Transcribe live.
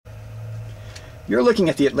You're looking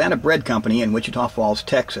at the Atlanta Bread Company in Wichita Falls,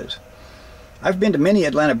 Texas. I've been to many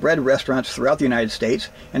Atlanta bread restaurants throughout the United States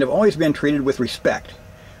and have always been treated with respect.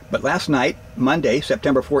 But last night, Monday,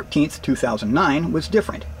 September 14th, 2009, was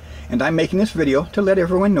different, and I'm making this video to let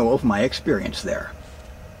everyone know of my experience there.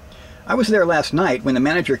 I was there last night when the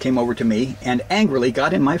manager came over to me and angrily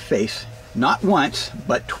got in my face, not once,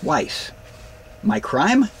 but twice. My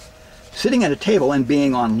crime? Sitting at a table and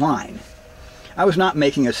being online. I was not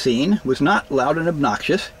making a scene, was not loud and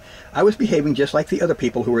obnoxious. I was behaving just like the other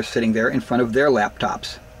people who were sitting there in front of their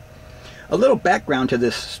laptops. A little background to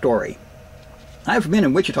this story. I've been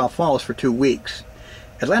in Wichita Falls for 2 weeks.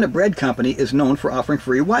 Atlanta Bread Company is known for offering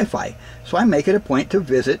free Wi-Fi, so I make it a point to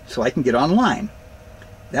visit so I can get online.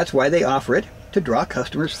 That's why they offer it, to draw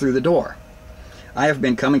customers through the door. I have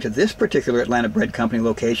been coming to this particular Atlanta Bread Company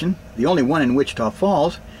location, the only one in Wichita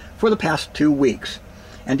Falls, for the past 2 weeks.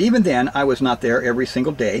 And even then, I was not there every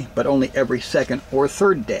single day, but only every second or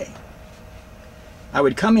third day. I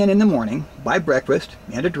would come in the morning, buy breakfast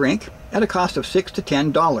and a drink at a cost of $6 to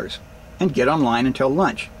 $10, and get online until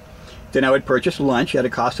lunch. Then I would purchase lunch at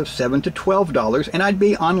a cost of $7 to $12, and I'd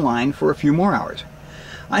be online for a few more hours.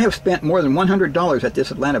 I have spent more than $100 at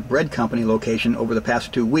this Atlanta Bread Company location over the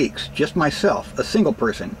past 2 weeks, just myself, a single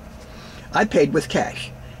person. I paid with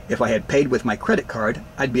cash. If I had paid with my credit card,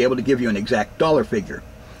 I'd be able to give you an exact dollar figure.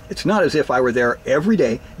 It's not as if I were there every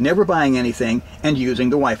day, never buying anything, and using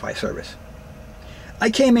the Wi-Fi service. I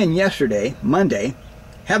came in yesterday, Monday,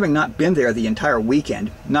 having not been there the entire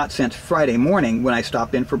weekend, not since Friday morning when I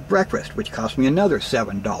stopped in for breakfast, which cost me another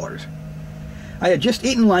 $7. I had just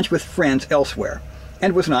eaten lunch with friends elsewhere,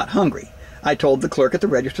 and was not hungry. I told the clerk at the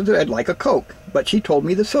register that I'd like a Coke, but she told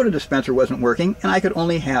me the soda dispenser wasn't working and I could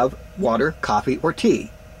only have water, coffee, or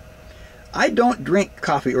tea. I don't drink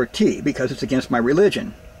coffee or tea because it's against my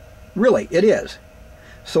religion. Really, it is.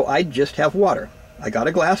 So I'd just have water. I got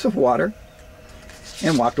a glass of water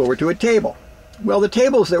and walked over to a table. Well, the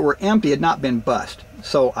tables that were empty had not been bussed,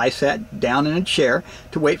 so I sat down in a chair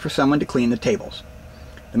to wait for someone to clean the tables.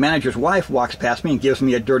 The manager's wife walks past me and gives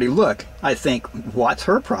me a dirty look. I think, what's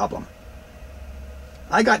her problem?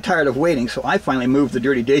 I got tired of waiting, so I finally moved the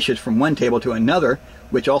dirty dishes from one table to another,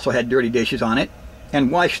 which also had dirty dishes on it,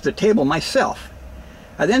 and washed the table myself.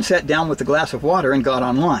 I then sat down with a glass of water and got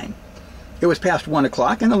online. It was past 1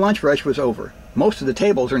 o'clock and the lunch rush was over. Most of the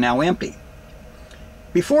tables are now empty.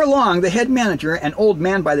 Before long, the head manager, an old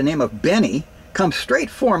man by the name of Benny, comes straight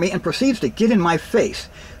for me and proceeds to get in my face,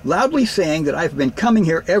 loudly saying that I've been coming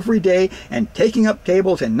here every day and taking up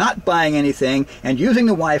tables and not buying anything and using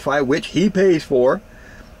the Wi-Fi, which he pays for.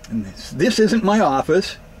 And this isn't my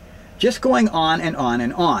office. Just going on and on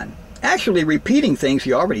and on. Actually repeating things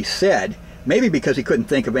he already said, maybe because he couldn't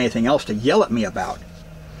think of anything else to yell at me about.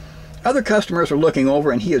 Other customers are looking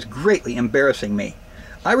over and he is greatly embarrassing me.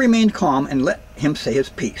 I remained calm and let him say his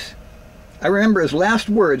piece. I remember his last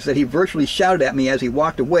words that he virtually shouted at me as he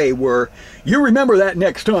walked away were, "You remember that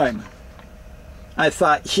next time." I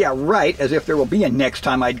thought, yeah, right, as if there will be a next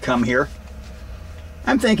time I'd come here.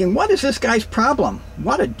 I'm thinking, what is this guy's problem?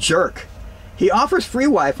 What a jerk. He offers free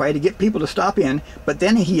Wi-Fi to get people to stop in, but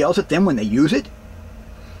then he yells at them when they use it?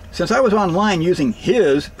 Since I was online using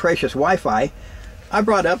his precious Wi-Fi, I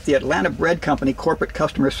brought up the Atlanta Bread Company corporate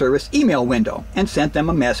customer service email window and sent them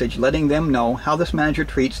a message letting them know how this manager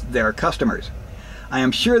treats their customers. I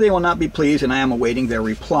am sure they will not be pleased and I am awaiting their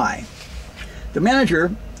reply. The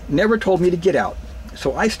manager never told me to get out,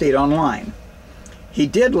 so I stayed online. He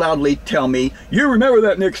did loudly tell me, "You remember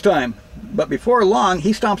that next time," but before long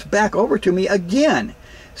he stomps back over to me again,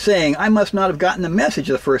 saying I must not have gotten the message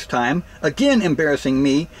the first time, again embarrassing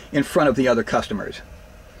me in front of the other customers.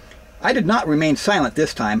 I did not remain silent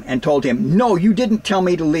this time and told him, "No, you didn't tell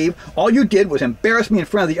me to leave. All you did was embarrass me in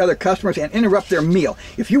front of the other customers and interrupt their meal.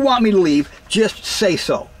 If you want me to leave, just say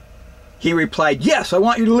so." He replied, "Yes, I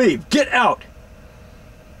want you to leave. Get out."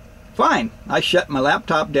 Fine. I shut my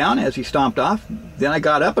laptop down as he stomped off. Then I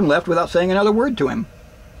got up and left without saying another word to him.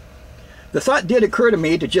 The thought did occur to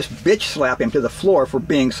me to just bitch slap him to the floor for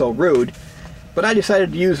being so rude, but I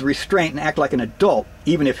decided to use restraint and act like an adult,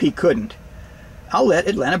 even if he couldn't. I'll let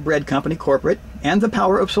Atlanta Bread Company Corporate and the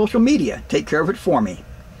power of social media take care of it for me.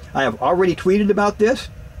 I have already tweeted about this.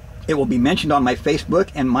 It will be mentioned on my Facebook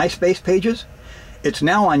and MySpace pages. It's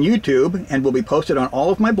now on YouTube and will be posted on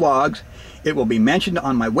all of my blogs. It will be mentioned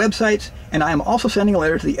on my websites, and I am also sending a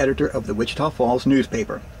letter to the editor of the Wichita Falls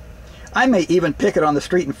newspaper. I may even pick it on the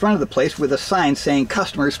street in front of the place with a sign saying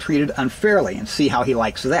customers treated unfairly and see how he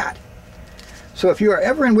likes that. So if you are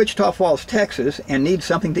ever in Wichita Falls, Texas and need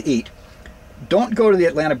something to eat, don't go to the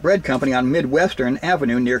Atlanta Bread Company on Midwestern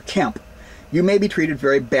Avenue near Kemp. You may be treated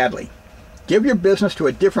very badly. Give your business to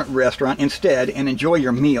a different restaurant instead and enjoy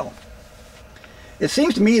your meal. It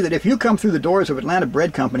seems to me that if you come through the doors of Atlanta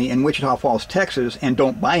Bread Company in Wichita Falls, Texas, and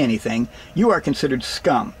don't buy anything, you are considered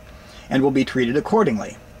scum and will be treated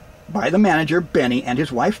accordingly by the manager, Benny, and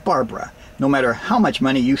his wife, Barbara, no matter how much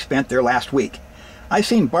money you spent there last week. I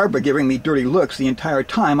seen Barbara giving me dirty looks the entire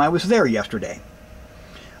time I was there yesterday.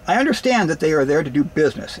 I understand that they are there to do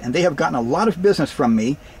business, and they have gotten a lot of business from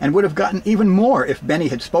me and would have gotten even more if Benny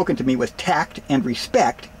had spoken to me with tact and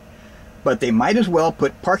respect, but they might as well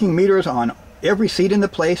put parking meters on every seat in the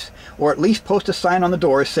place, or at least post a sign on the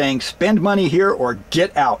door saying, "Spend money here or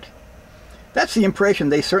get out." That's the impression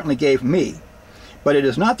they certainly gave me, but it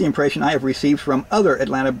is not the impression I have received from other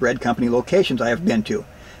Atlanta Bread Company locations I have been to.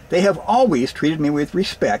 They have always treated me with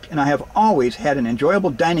respect, and I have always had an enjoyable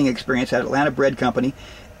dining experience at Atlanta Bread Company,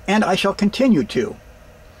 and I shall continue to.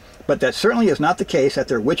 But that certainly is not the case at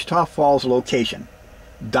their Wichita Falls location.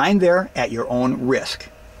 Dine there at your own risk.